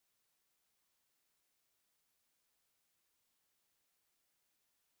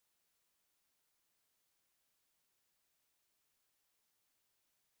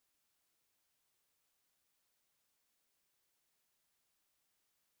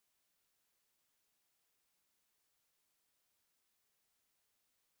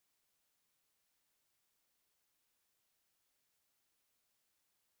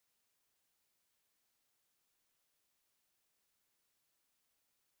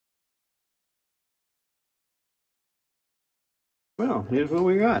Well, here's what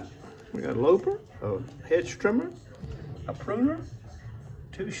we got. We got a loper, a hedge trimmer, a pruner,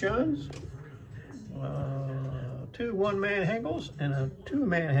 2 shuns, 2 one-man hangles, and a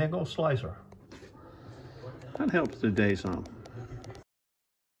 2-man hangle slicer. That helps today some.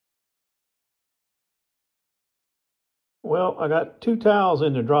 Well, I got 2 towels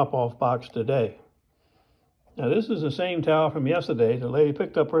in the drop-off box today. Now this is the same towel from yesterday. The lady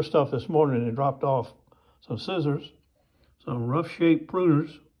picked up her stuff this morning and dropped off some scissors, some rough-shaped pruners,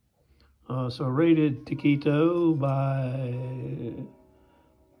 serrated taquito by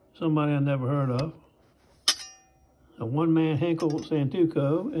somebody I never heard of, a one-man Henkel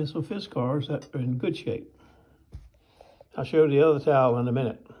Santuco, and some fish cars that are in good shape. I'll show you the other towel in a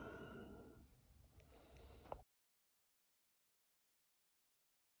minute.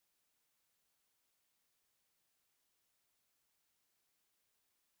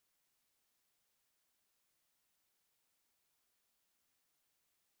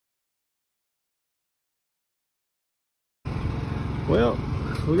 Well,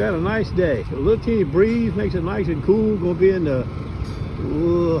 we got a nice day. A little teeny breeze makes it nice and cool. Gonna be in the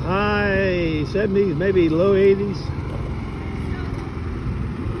high 70s, maybe low 80s.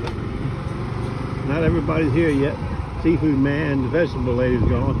 Not everybody's here yet. Seafood man, the vegetable lady's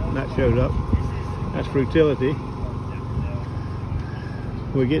gone, not showed up. That's Frutility.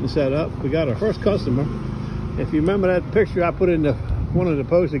 We're getting set up. We got our first customer. If you remember that picture I put in one of the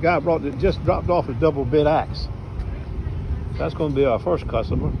posts, the guy just dropped off his double bit axe. That's going to be our first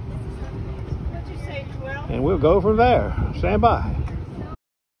customer. What'd you say, 12? And we'll go from there. Stand by.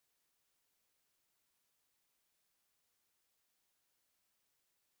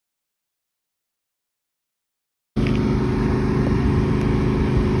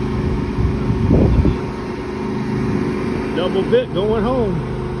 Double bit going home.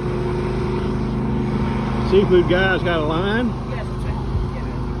 Seafood guy's got a line. Yes,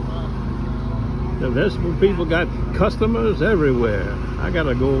 The vegetable people got customers everywhere. I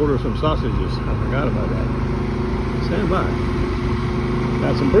gotta go order some sausages. I forgot about that. Stand by.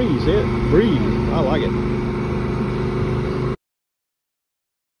 Got some breeze here. Breeze. I like it.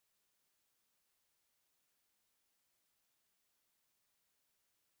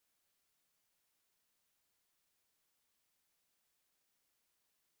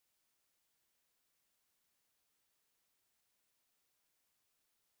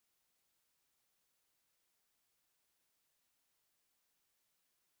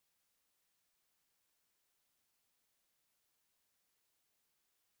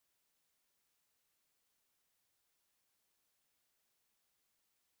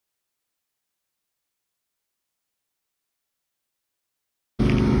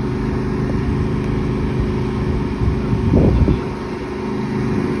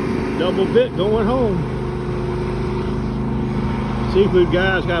 Double bit going home. Seafood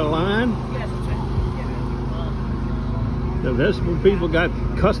guy's got a line. yes. The vegetable people got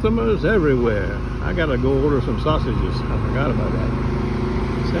customers everywhere. I gotta go order some sausages. I forgot about that.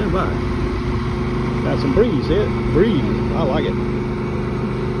 Stand by. Got some breeze here. Breeze. I like it.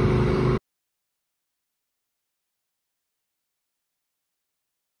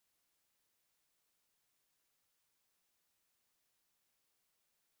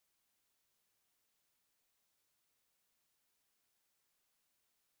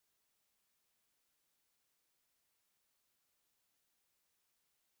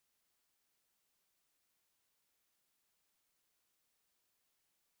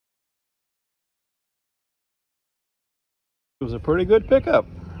 It was a pretty good pickup.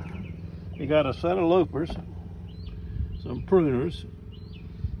 We got a set of loafers, some pruners.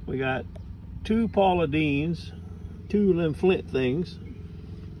 We got 2 Paula Deans, 2 of them flint things,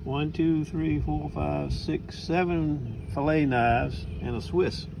 1, 2, 3, 4, 5, 6, 7 fillet knives, and a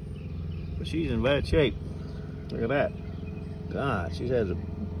Swiss. But she's in bad shape. Look at that. God, she has a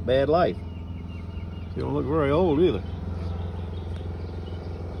bad life. She don't look very old either.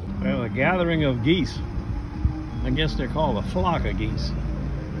 We have a gathering of geese. I guess they're called a flock of geese.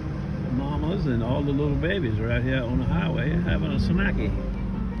 The mamas and all the little babies are out here on the highway having a snacky.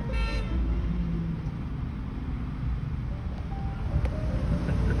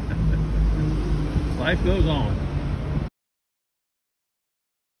 Life goes on.